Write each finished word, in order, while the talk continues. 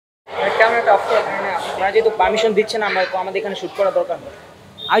ক্যামেরাটা অফ করার কারণে আপনারা যেহেতু পারমিশন দিচ্ছেন আমরা তো আমাদের এখানে শুট করা দরকার নেই।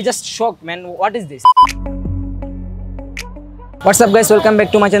 I just shocked, man. What is this? What's up guys, welcome back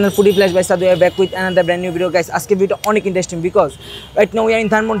to my channel Foodie Flash by saad.I back with another brand new video guys. আজকে ভিডিওটা অনেক interesting because right now we are in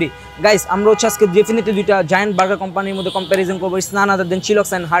Dhanmondi guys. আমরা হচ্ছে আজকে definitely দুইটা giant burger কোম্পানির মধ্যে comparison করবো, it's none other then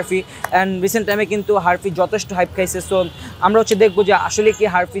Chillox.And Herfy। And recent টাইমে কিন্তু হারফি যথেষ্ট হাইপ খাইছে, সো আমরা হচ্ছে দেখবো যে আসলে কি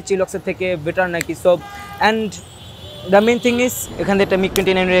হারফি চিলক্সের থেকে বেটার নাকি। So and the main thing is এখান থেকে একটা মিক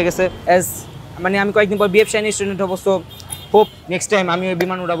 29 রয়ে গেছে, অ্যাজ মানে আমি কয়েকদিন পর বিএফ শাইনি স্টুডেন্ট হবো, সো হোপ নেক্সট টাইম আমি ওই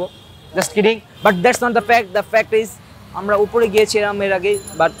বিমান উড়াবো। Just kidding, but that's not the fact. The fact is আমরা উপরে গিয়েছিলাম এর আগে,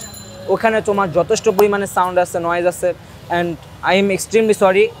 বাট ওখানে তোমার যথেষ্ট পরিমাণে সাউন্ড আছে, নয়েজ আছে, and I am extremely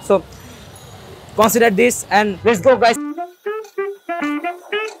sorry. So consider this and let's go guys.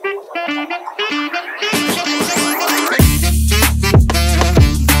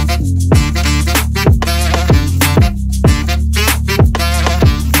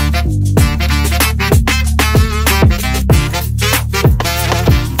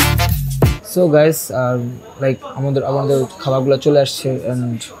 So guys, like আমাদের খাবারগুলো চলে আসছে,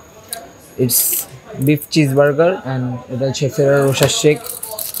 and it's beef cheeseburger and এটা হচ্ছে Ferrero Rocher shake.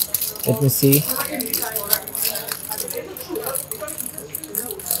 Let me see.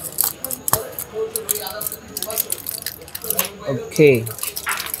 Okay,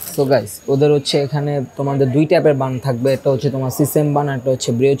 so guys ওদের হচ্ছে এখানে তোমাদের দুই টাইপের বান থাকবে, একটা হচ্ছে তোমার সিসেম বান আর একটা হচ্ছে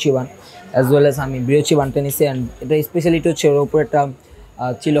ব্রিওচি বান, অ্যাজ ওয়েল অ্যাজ আমি ব্রিওচি বানটা নিছি। অ্যান্ড এটা স্পেশালিটি হচ্ছে ওর উপরে একটা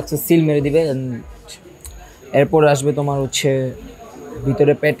চিলক্সের সিল মেরে দিবে, এরপর আসবে তোমার হচ্ছে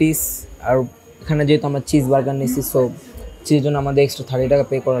ভিতরে প্যাটিস। আর এখানে যেহেতু আমরা চিজ বার্গার নিয়েছি, সো চিজের জন্য আমাদের এক্সট্রা 30 টাকা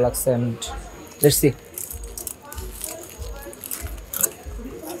পে করা লাগছে। And let's see.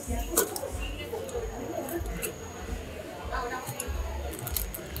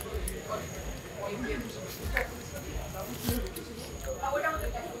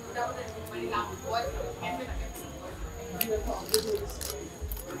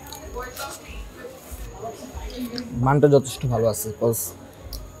 বানটা যথেষ্ট ভালো আছে, বিকজ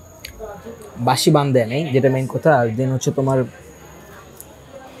বাসি বান দেয় নাই, যেটা মেইন কথা। আর দেন হচ্ছে তোমার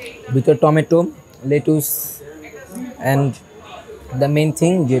ভিতরে tomato, lettuce and the main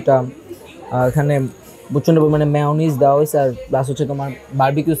thing যেটা এখানে প্রচণ্ড পরিমাণে মেয়োনিজ দেওয়া হয়েছে, আর প্লাস হচ্ছে তোমার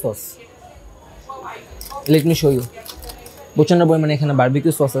barbecue sauce. Let me show you. প্রচণ্ড পরিমাণে এখানে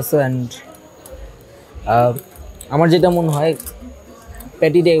বারবিকিউ সস আছে। অ্যান্ড আমার যেটা মনে হয়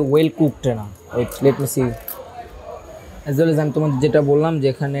প্যাটিটা ওয়েল কুকড না। Wait, let me C. As well as আমি তোমাদের যেটা বললাম যে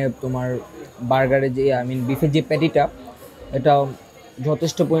এখানে তোমার বার্গারে যে বিফের যে প্যাটিটা, এটা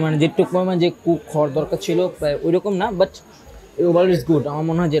যথেষ্ট পরিমাণে যেটুকু পরিমাণ যে কুক হওয়ার দরকার ছিল প্রায় ওই রকম না, বাট ওভারঅল ইজ গুড। আমার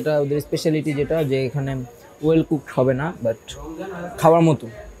মনে হয় যেটা ওদের স্পেশালিটি যেটা যে এখানে ওয়েল কুকড হবে না, বাট খাওয়ার মতো,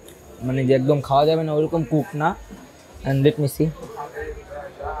 মানে যে একদম খাওয়া যাবে না ওইরকম কুক না। And let me C.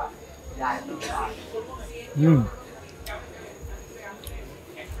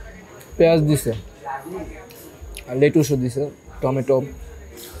 পেঁয়াজ দিছে আর লেটুসও দিছে, টমেটো।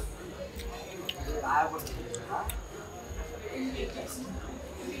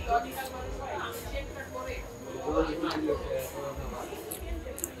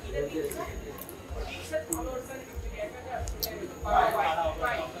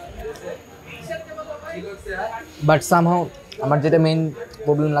 বাট সামহাও আমার যেটা মেইন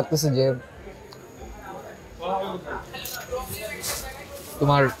প্রবলেম লাগতেছে যে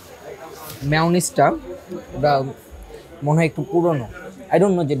তোমার মেয়োনিজটা ওটা মনে হয় একটু পুরনো। আই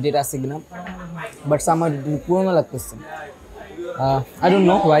ডোন্ট নো যে ডেট আছে কিনা, বাট আমার পুরনো লাগতেছে। I don't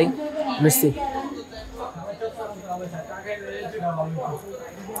know why. Let's see.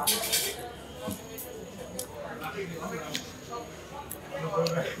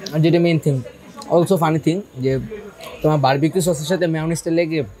 আর যেটা main thing, also funny thing, যে তোমার বারবিকিউ সসের সাথে মেয়োনিজটা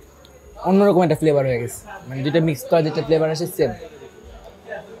লেগে অন্যরকম একটা ফ্লেভার হয়ে গেছে, মানে যেটা মিক্স করা যেটা ফ্লেভার আসে সেম।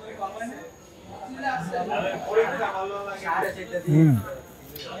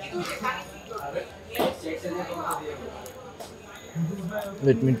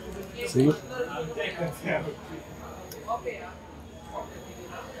 Let me see.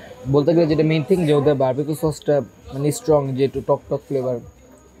 বলতে গেলে যেটা মেইন থিং যে ওদের বারবিকিউ সসটা মানে স্ট্রং, যে একটু টক টক ফ্লেভার,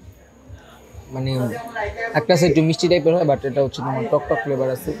 মানে একটা সাইড একটু মিষ্টি টাইপের হয়, বাট এটা হচ্ছে তোমার টক টক ফ্লেভার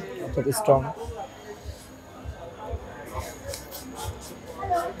আছে, অর্থাৎ স্ট্রং।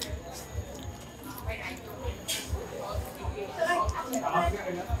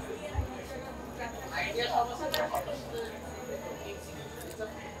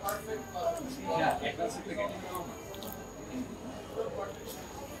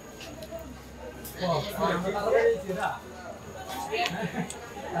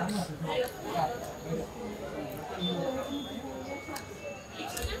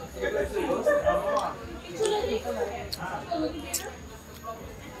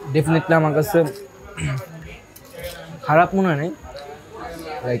 ডেফিনেটলি আমার কাছে খারাপ মনে হয় নাই।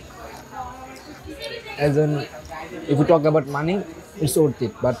 Like as in, if we talk about money, it's worth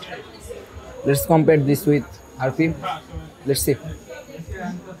it. But let's compare this with Herfy. Let's see.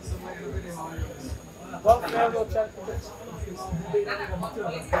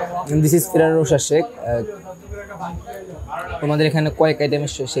 And this is Ferrero Rocher shake. তোমাদের এখানে কয়েক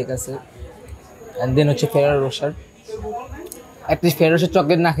আইটেমের শেক আছে। And then হচ্ছে Ferrero Rocher. At Ferrero Rocher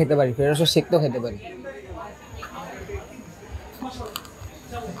chocolate না খেতে পারি, Ferrero Rocher shake তো খেতে পারি।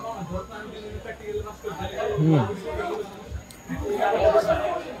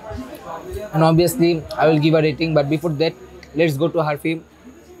 And obviously I will give a rating, but before that let's go to Herfy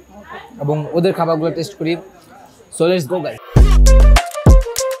এবং ওদের খাবারগুলো টেস্ট করি। So let's go guys.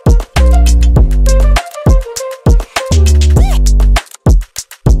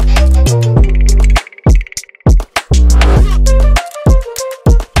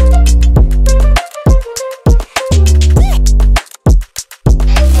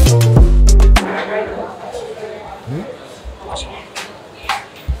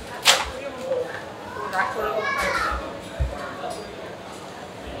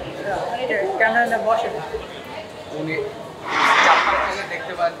 Camera বসে উনি চাপা থেকে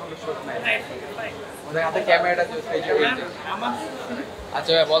দেখতে পারেন কোনো শট নাই ওদের হাতে ক্যামেরাটা যে সেই যে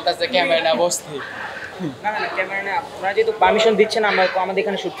আচ্ছা ভাই বলতাছে ক্যামেরা না বসতি না না ক্যামেরা না, আপনারা যেহেতু পারমিশন দিচ্ছেন আমরা আমাদের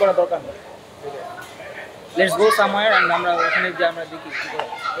এখানে শুট করা দরকার নেই। লেটস গো সামওয়্যার এন্ড আমরা ওখানে যে আমরা দেখি কি করে।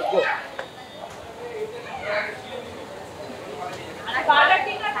 Let's go.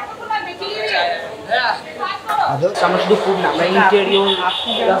 আমরা শুধু ফুড না, আমরা ইন্টেরিয়র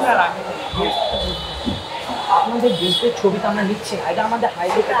আপনাদের দেশের ছবিটা আমরা নিচ্ছি, এটা আমাদের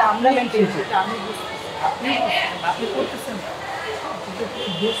হাইলাইটটা আমরা মেনটেন করছি। আপনি করতেছেন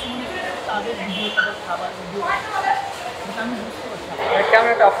তাদের ভিডিও তাদের খাবার ভিডিও আমি বুঝতে পারছি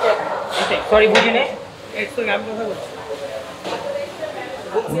ক্যামেরাটা অফ করে সরি বুঝিনি একটু আমি কথা বলছি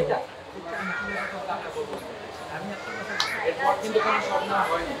কিন্তু কোনো শট না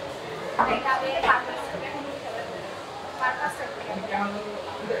হয়নি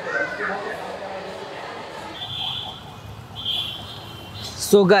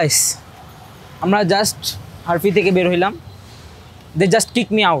সো গাইস আমরা জাস্ট হারফি থেকে বের হইলাম, they just kick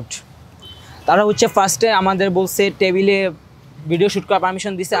me out. তারা হচ্ছে ফার্স্টে আমাদের বলছে টেবিলে ভিডিও শ্যুট করার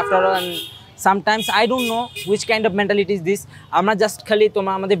পারমিশন দিছে। After all sometimes I don't know which kind of mentality is this. আমরা জাস্ট খালি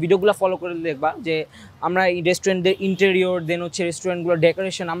তোমরা আমাদের ভিডিওগুলো ফলো করে দেখবা যে আমরা এই রেস্টুরেন্টের ইন্টেরিয়র দেন হচ্ছে রেস্টুরেন্টগুলো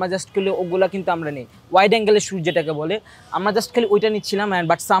ডেকোরেশন আমরা জাস্ট খালি ওগুলো কিন্তু আমরা নেই, ওয়াইড অ্যাঙ্গেলের শ্যুট যেটাকে বলে আমরা জাস্ট খালি ওইটা নিচ্ছিলাম। অ্যান্ড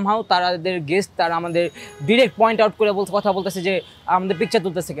বাট সামহাও তাদের গেস্ট তারা আমাদের ডিরেক্ট পয়েন্ট আউট করে কথা বলতেছে যে আমাদের পিকচার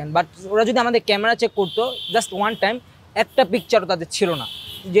তুলতেছে কেন। বাট ওরা যদি আমাদের ক্যামেরা চেক করতো জাস্ট ওয়ান টাইম একটা পিকচারও তাদের ছিল না,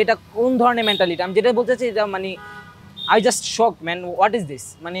 যেটা কোন ধরনের মেন্টালিটি আমি যেটা বলতে চাই এটা মানে I just shock man, what is this.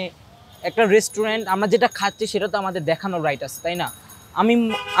 মানে একটা রেস্টুরেন্ট আমরা যেটা খাচ্ছি সেটা তো আমাদের দেখানোর রাইট আছে তাই না।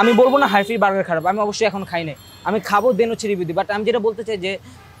 আমি বলবো না হারফির বার্গার খারাপ, আমি অবশ্যই এখন খাই নাই, আমি খাবো দেন হচ্ছে রিভিউ দিই। বাট আমি যেটা বলতে চাই যে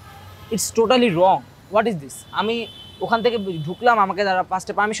it's totally wrong, what is this. আমি ওখান থেকে ঢুকলাম, আমাকে তারা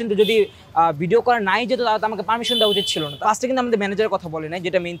ফার্স্টে পারমিশন দিয়ে যদি ভিডিও করা নাই যেত তাহলে আমাকে পারমিশন দেওয়া উচিত ছিল না। ফার্স্টে কিন্তু আমাদের ম্যানেজারের কথা বলে নাই,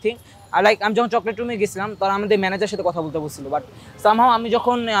 যেটা মেইন থিং। আর লাইক আমি যখন চকলেট রুমে গেছিলাম তারা আমাদের ম্যানেজারের সাথে কথা বলতে বলছিল। বাট সামহাও আমি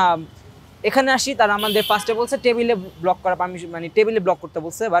যখন এখানে আসি তারা আমাদের ফার্স্টে বলছে টেবিলে ব্লক করা পারমিশন, মানে টেবিলে ব্লক করতে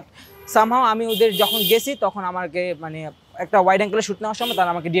বলছে। বাট সামহাও আমি ওদের যখন গেছি তখন আমাকে মানে একটা ওয়াইড অ্যাঙ্গেলে শ্যুট নেওয়ার সময় তারা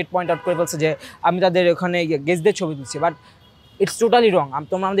আমাকে ডিরেক্ট পয়েন্ট আউট করে বলছে যে আমি তাদের ওখানে গেস্টদের ছবি তুলছি। বাট ইটস টোটালি রং।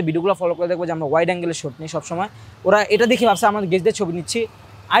 তোমরা আমাদের ভিডিওগুলো ফলো করে দেখবো যে আমরা ওয়াইড অ্যাঙ্গেলে শ্যুট নিই সবসময়। ওরা এটা দেখে ভাবছে আমাদের গেস্টদের ছবি নিচ্ছি।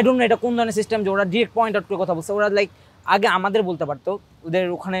 আই ডোন্ট নো এটা কোন ধরনের সিস্টেম যে ওরা ডিরেক্ট পয়েন্ট আউট করে কথা বলছে। ওরা লাইক আগে আমাদের বলতে পারতো, ওদের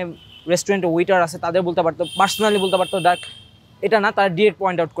ওখানে রেস্টুরেন্টে ওয়েটার আছে তাদের বলতে পারতো, পার্সোনালি বলতে পারতো, ডাক এটা না, তারা ডিরেক্ট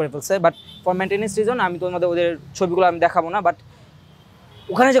পয়েন্ট আউট করে ফেলছে। বাট ফর মেনটেন্যান্স রিজন আমি তোমাদের ওদের ছবিগুলো আমি দেখাবো না। বাট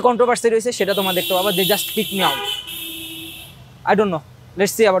ওখানে যে কন্ট্রোভার্সি রয়েছে সেটা তোমরা দেখতে পাবা। They just kick me out, I don't know,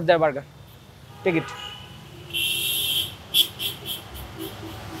 let's see about their burger, take it.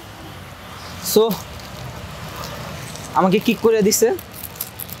 So আমাকে কিক করে দিছে,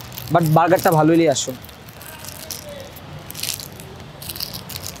 বাট বার্গারটা ভালোই আসো।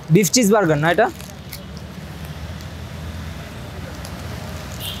 বিফ চিজ বার্গার না এটা,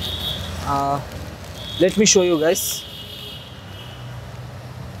 let me show you guys.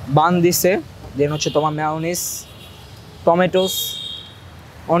 বান দিছে, দেন হচ্ছে তোমার মেয়োনিজ, টমেটোস,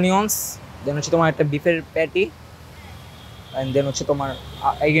 অনিয়ন্স, দেন হচ্ছে তোমার একটা বিফের প্যাটি, অ্যান্ড দেন হচ্ছে তোমার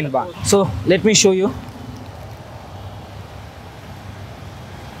again bun. So let me show you.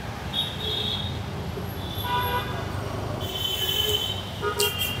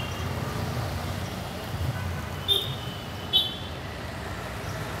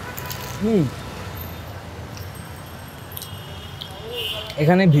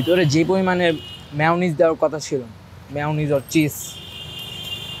 এখানে ভিতরে যে পরিমাণে মেয়োনিজ দেওয়ার কথা ছিল, মেয়োনিজ আর চিজ,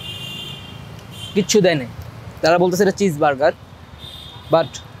 কিচ্ছু দেয় নেই। তারা বলতেছে এটা চিজ বার্গার, বাট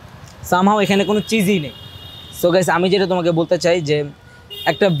সামহাও এখানে কোনো চিজই নেই। সো গাইস, আমি যেটা তোমাকে বলতে চাই যে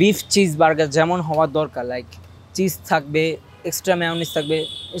একটা বিফ চিজ বার্গার যেমন হওয়ার দরকার, লাইক চিজ থাকবে, এক্সট্রা মেয়োনিজ থাকবে,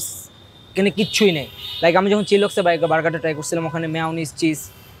 এখানে কিচ্ছুই নেই। লাইক আমি যখন চিলক্সে বার্গারটা ট্রাই করছিলাম, ওখানে মেয়োনিজ, চিজ,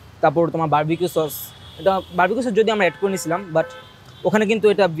 তারপর তোমার বারবিকিউ সস, এটা বারবিকিউ সস যদি আমরা অ্যাড করে নিয়েছিলাম, বাট ওখানে কিন্তু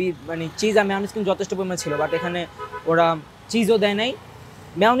এটা মানে চিজ আর মেয়োনিজ কিন্তু যথেষ্ট পরিমাণে ছিল। বাট এখানে ওরা চিজও দেয় নাই,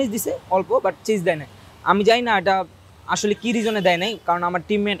 মেয়োনিজ দিছে অল্প, বাট চিজ দেয় নাই। আমি জানি না এটা আসলে কী রিজনে দেয় নাই, কারণ আমার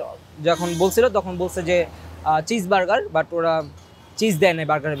টিমমেট যখন বলছিল তখন বলছে যে চিজ বার্গার, বাট ওরা চিজ দেয় নাই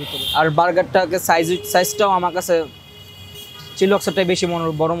বার্গারের ভিতরে। আর বার্গারটাকে সাইজটাও আমার কাছে চিলক্সটাই বেশি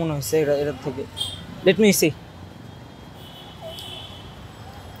বড় মনে হয়েছে এটার থেকে। Let me C.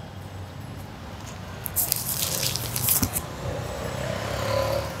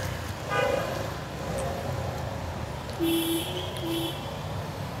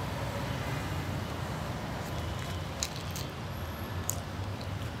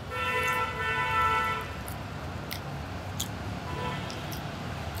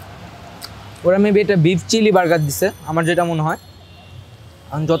 ওরা মেবি এটা বিফ চিলি বার্গার দিছে আমার যেটা মনে হয়,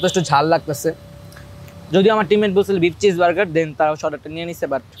 কারণ যথেষ্ট ঝাল লাগতেছে। যদিও আমার টিমমেট বলছিল বিফ চিজ বার্গার, দেন তারাও অর্ডারটা নিয়ে নিছে,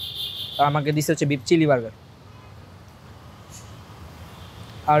 বাট আমাকে দিছে হচ্ছে বিফ চিলি বার্গার।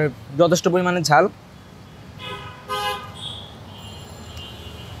 আর যথেষ্ট পরিমাণে ঝাল।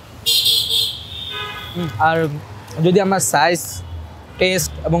 আর যদি আমার সাইজ,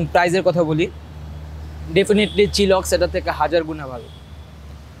 টেস্ট এবং প্রাইসের কথা বলি, ডেফিনেটলি চিলক্স এটা থেকে 1000 গুণে ভালো।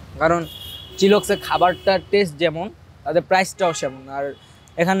 কারণ চিলক্সের খাবারটার টেস্ট যেমন, তাদের প্রাইসটাও সেমন। আর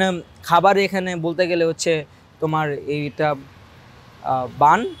এখানে খাবার এখানে বলতে গেলে হচ্ছে তোমার এইটা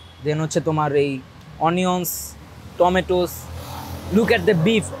বান, দেন হচ্ছে তোমার এই onions, tomatoes, look at the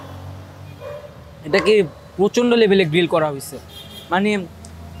beef, এটাকে প্রচণ্ড লেভেলে গ্রিল করা হয়েছে। মানে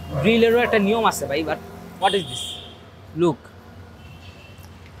গ্রিলেরও একটা নিয়ম আছে ভাই, but what is this? Look,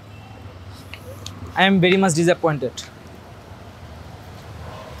 I am very much disappointed.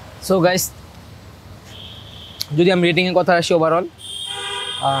 So guys, যদি আমি রেটিংয়ের কথা আসি, ওভারঅল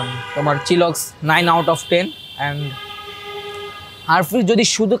তোমার চিলক্স 9 আউট অফ 10। অ্যান্ড হারফির যদি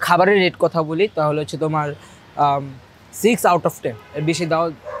শুধু খাবারের রেট কথা বলি, তাহলে হচ্ছে তোমার 6 আউট অফ 10, এর বেশি দেওয়া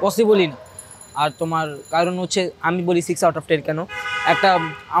পসিবলই না। আর তোমার কারণ হচ্ছে আমি বলি 6 আউট অফ 10 কেন, একটা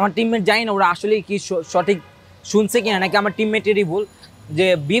আমার টিমমেট জানি না ওরা আসলে কি সঠিক শুনছে কিনা, নাকি আমার টিমমেটেরই ভুল, যে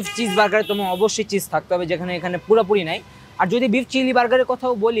বিফ চিজ বার্গারে তোমার অবশ্যই চিজ থাকতে হবে, যেখানে এখানে পুরোপুরি নাই। আর যদি বিফ চিলি বার্গারের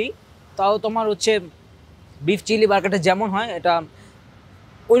কথাও বলি, তাও তোমার হচ্ছে বিফ চিলি বার্গারটা যেমন হয় এটা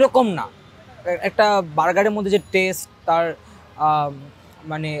ওই রকম না। একটা বার্গারের মধ্যে যে টেস্ট, তার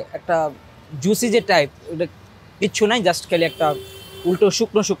মানে একটা জুসি যে টাইপ, ওটা কিচ্ছু নাই, জাস্ট খালি একটা উল্টো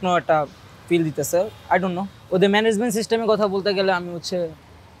শুকনো শুকনো একটা ফিল দিতেছে। আই ডোন্ট নো, ওদের ম্যানেজমেন্ট সিস্টেমের কথা বলতে গেলে আমি হচ্ছে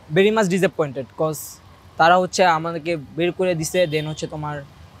ভেরি মাচ ডিসঅ্যাপয়েন্টেড, কজ তারা হচ্ছে আমাদেরকে বের করে দিছে, দেন হচ্ছে তোমার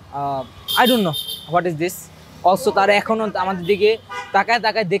I don't know what is this. Also তারা এখনও আমাদের দিকে তাকায়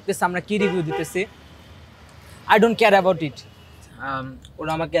তাকায় দেখতেছে আমরা কী রিভিউ দিতেছি। I don't care about it.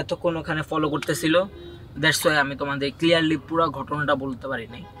 ওরা আমাকে এতক্ষণ ওখানে ফলো করতেছিল, দ্যাটস ওয়াই আমি তোমাদের ক্লিয়ারলি পুরো ঘটনাটা বলতে পারি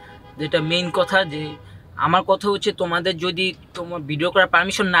নাই। যেটা মেইন কথা, যে আমার কথা হচ্ছে তোমাদের যদি তোমার ভিডিও করার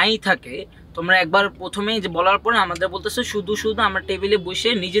পারমিশন নাই থাকে, তোমরা একবার প্রথমেই যে বলার পরে আমাদের বলতেছো শুধু শুধু আমরা টেবিলে বসে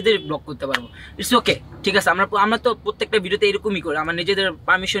নিজেদের ব্লগ করতে পারবো। ইটস ওকে, ঠিক আছে, আমরা তো প্রত্যেকটা ভিডিওতে এরকমই করি, আমার নিজেদের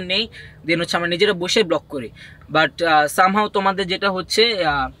পারমিশন নেই, দেন হচ্ছে আমরা নিজেরা বসে ব্লগ করি। বাট সামহাও তোমাদের যেটা হচ্ছে,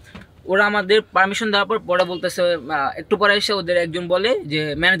 ওরা আমাদের পারমিশন দেওয়ার পর পরে বলতেছে, একটু পরে এসে ওদের একজন বলে যে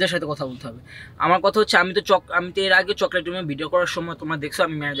ম্যানেজারের সাথে কথা বলতে হবে। আমার কথা হচ্ছে আমি তো এর আগে চকলেট রুমে ভিডিও করার সময় তোমরা দেখছো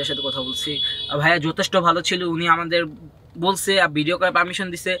আমি ম্যানেজারের সাথে কথা বলছি, ভাইয়া যথেষ্ট ভালো ছিল, উনি আমাদের বলছে ভিডিও করার পারমিশন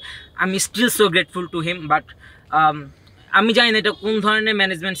দিছে, আমি still so grateful to him. But আমি জানি না এটা কোন ধরনের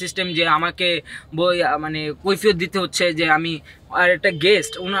ম্যানেজমেন্ট সিস্টেম, যে আমাকে মানে কৈফিয়ত দিতে হচ্ছে যে আমি, আর একটা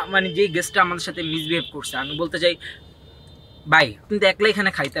গেস্ট মানে যে গেস্টটা আমাদের সাথে মিসবিহেভ করছে, আমি বলতে চাই ভাই আপনি তো একলাই এখানে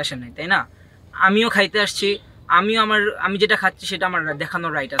খাইতে আসেন নাই, তাই না? আমিও খাইতে আসছি, আমি যেটা খাচ্ছি সেটা আমার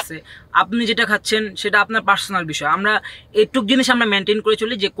দেখানোর রাইট আছে, আপনি যেটা খাচ্ছেন সেটা আপনার পার্সোনাল বিষয়। আমরা এইটুক জিনিস আমরা মেনটেন করে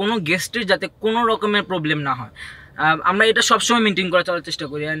চলি, যে কোনো গেস্টের যাতে কোনো রকমের প্রবলেম না হয়। আমরা এটা সবসময় মেনটেন করে চলার চেষ্টা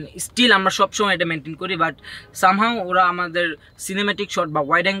করি, অ্যান্ড স্টিল আমরা সবসময় এটা মেনটেন করি। বাট সামহাও ওরা আমাদের সিনেমেটিক শট বা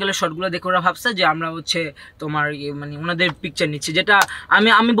ওয়াইড অ্যাঙ্গেলের শটগুলো দেখে ওরা ভাবছে যে আমরা হচ্ছে তোমার মানে ওনাদের পিকচার নিচ্ছি, যেটা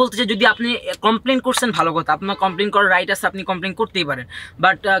আমি বলতে চাই যদি আপনি কমপ্লেন করছেন ভালো কথা, আপনার কমপ্লেন করার রাইট আছে, আপনি কমপ্লেন করতেই পারেন।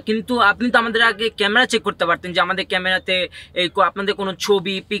 বাট কিন্তু আপনি তো আমাদের আগে ক্যামেরা চেক করতে পারতেন যে আমাদের ক্যামেরাতে এই আপনাদের কোনো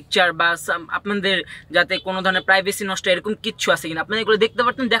ছবি পিকচার বা আপনাদের যাতে কোনো ধরনের প্রাইভেসি নষ্ট এরকম কিচ্ছু আছে কিনা আপনারা এগুলো দেখতে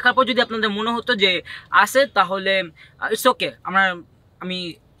পারতেন। দেখার পর যদি আপনাদের মনে হতো যে আছে তাহলে ইটস ওকে, আমি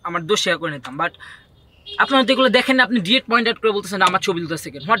আমার দোষ শেয়ার করে নিতাম। বাট আপনারা তো এগুলো দেখেন না, আপনি ডিরেক্ট পয়েন্ট আউট করে বলতেছেন আমার ছবি তুলতে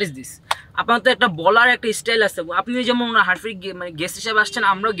সেকেন্ড, হোয়াট ইজ দিস? আপনার তো একটা বলার একটা স্টাইল আছে। আপনি যেমন হারফির মানে গেস্ট হিসাবে আসছেন,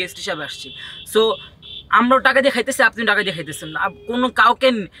 আমরাও গেস্ট হিসাবে আসছি। সো আমরাও টাকা দিয়ে খাইতেছি, আপনি টাকা দিয়ে খাইতেছেন। কোনো কাউকে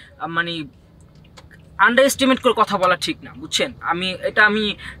মানে আন্ডার এস্টিমেট করে কথা বলা ঠিক না, বুঝছেন? আমি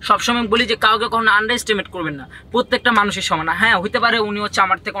সবসময় বলি যে কাউকে কখনো আন্ডার এস্টিমেট করবেন না, প্রত্যেকটা মানুষের সমান। হ্যাঁ হইতে পারে উনি হচ্ছে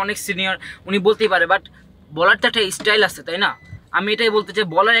আমার থেকে অনেক সিনিয়র, উনি বলতেই পারে, বাট বলার তো একটা স্টাইল আছে, তাই না? আমি এটাই বলতে চাই,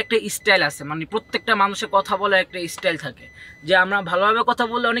 বলার একটা স্টাইল আছে, মানে প্রত্যেকটা মানুষের কথা বলার একটা স্টাইল থাকে, যে আমরা ভালোভাবে কথা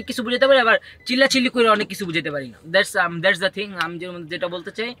বললে অনেক কিছু বুঝাতে পারি, আবার চিল্লাচিল্লি করে অনেক কিছু বুঝাতে পারি না। That's the thing. আমি যেটা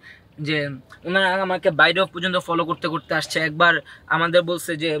বলতে চাই যে ওনারা আমাকে বাইরেও পর্যন্ত ফলো করতে করতে আসছে। একবার আমাদের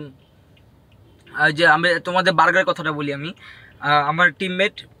বলছে যে আমি তোমাদের বার্গারের কথাটা বলি, আমার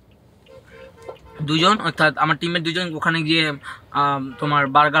টিমমেট দুজন, অর্থাৎ আমার টিমমেট দুজন ওখানে গিয়ে তোমার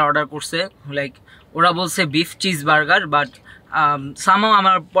বার্গার অর্ডার করছে, লাইক ওরা বলছে beef cheese burger, but somehow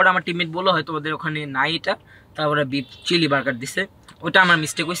আমার টিমমেট বললো হয়তো ওদের ওখানে নাই এটা, তারপরে বিফ চিলি বার্গার দিছে। ওটা আমার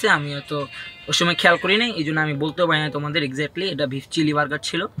মিস্টেক হয়েছে, আমি হয়তো ওই সময় খেয়াল করি নাই, এই জন্য আমি বলতেও পারি না তোমাদের এক্স্যাক্টলি এটা বিফ চিলি বার্গার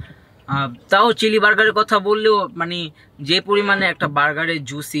ছিল। তাও চিলি বার্গারের কথা বললেও মানে যে পরিমাণে একটা বার্গারের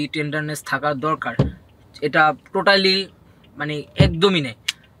জুসি টেন্ডারনেস থাকার দরকার, এটা টোটালি মানে একদমই নেই।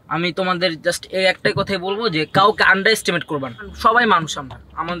 আমি তোমাদের জাস্ট এই একটাই কথাই বলবো যে কাউকে আন্ডার এস্টিমেট করবেন। সবাই মানুষ,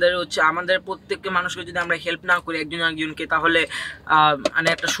 আমাদের প্রত্যেককে মানুষকে যদি আমরা হেল্প না করি একজন একজনকে, তাহলে মানে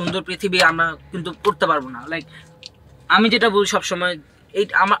একটা সুন্দর পৃথিবী আমরা কিন্তু করতে পারবো না। লাইক আমি যেটা বলি সবসময়, এই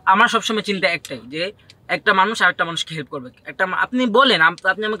আমার সবসময় চিন্তা একটাই, যে একটা মানুষ আরেকটা মানুষকে হেল্প করবে। আপনি বলেন,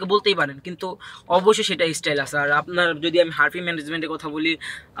 আপনি আমাকে বলতেই পারেন, কিন্তু অবশ্যই সেটা স্টাইল আছে। আর আপনার যদি আমি হারফি ম্যানেজমেন্টের কথা বলি,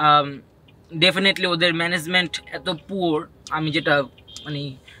 ডেফিনেটলি ওদের ম্যানেজমেন্ট এত পুয়ার, আমি যেটা মানে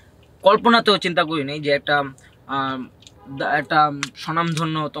কল্পনাতেও চিন্তা করি নাই যে একটা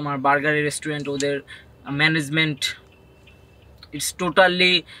স্বনামধন্য তোমার বার্গারের রেস্টুরেন্ট, ওদের management it's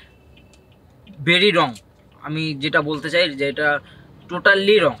totally very wrong. আমি যেটা বলতে চাই যে এটা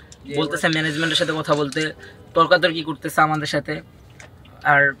টোটালি রং। বলতেছে ম্যানেজমেন্টের সাথে কথা বলতে, তর্কাতর্কি করতেছে আমাদের সাথে।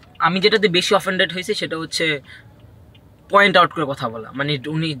 আর আমি যেটাতে বেশি অফেন্ডেড হয়েছি সেটা হচ্ছে পয়েন্ট আউট করে কথা বলা, মানে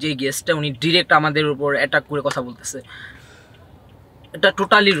উনি যে গেস্টটা উনি ডিরেক্ট আমাদের উপর অ্যাটাক করে কথা বলতেছে, এটা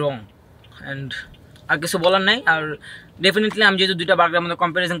টোটালি রং। অ্যান্ড আর কিছু বলার নাই। আর ডেফিনেটলি আমি যেহেতু দুইটা বার্গার মধ্যে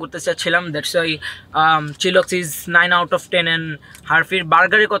কম্প্যারিজন করতে চাচ্ছিলাম, that's why Chillox is 9 out of 10 and হারফির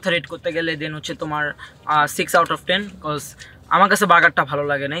বার্গারের কথা রেট করতে গেলে দেন হচ্ছে তোমার 6 আউট অফ 10, বিকজ আমার কাছে বার্গারটা ভালো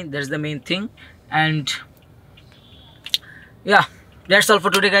লাগে নাই, that's the main thing. And yeah, that's all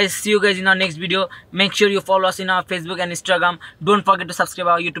for today guys. See you guys in our next video. Make sure you follow us in our Facebook and Instagram. Don't forget to subscribe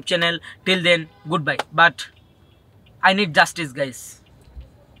our YouTube channel. Till then, goodbye. But I need justice guys.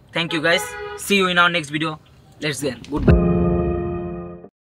 Thank you guys. See you in our next video. Let's get goodbye.